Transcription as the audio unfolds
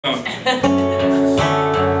This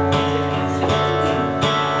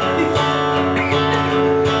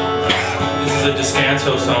is a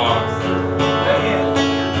descanso song.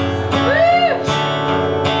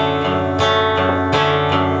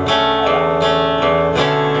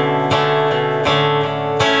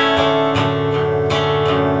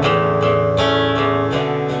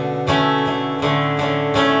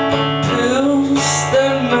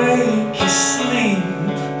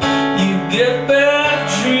 Get bad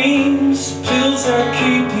dreams, pills that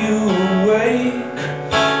keep you awake.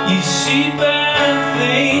 You see bad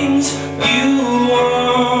things you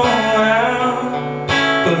want out,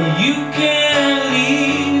 but you can't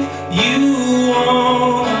leave. You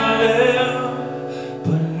wanna live,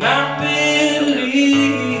 but not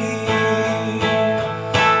believe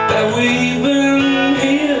that we've been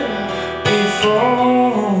here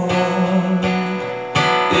before.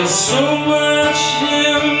 There's so much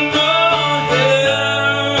in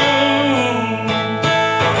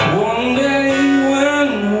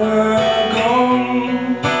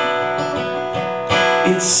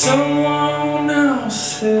it's someone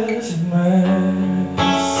else's mess.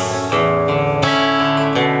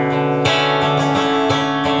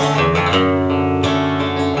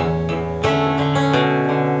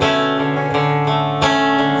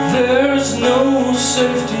 There's no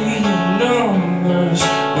safety in numbers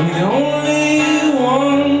when you're the only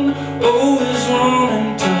one always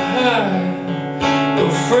wanting to hide,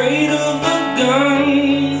 afraid of the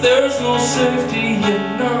gun. There's no safety in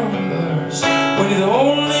numbers when you're the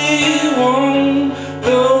only one,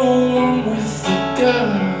 the one with the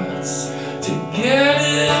guts to get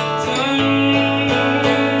it done.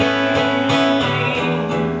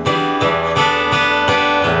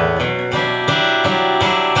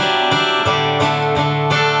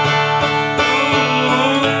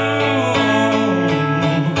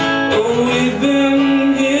 Oh, we've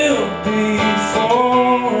been here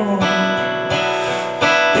before.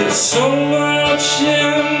 There's so much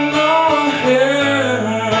in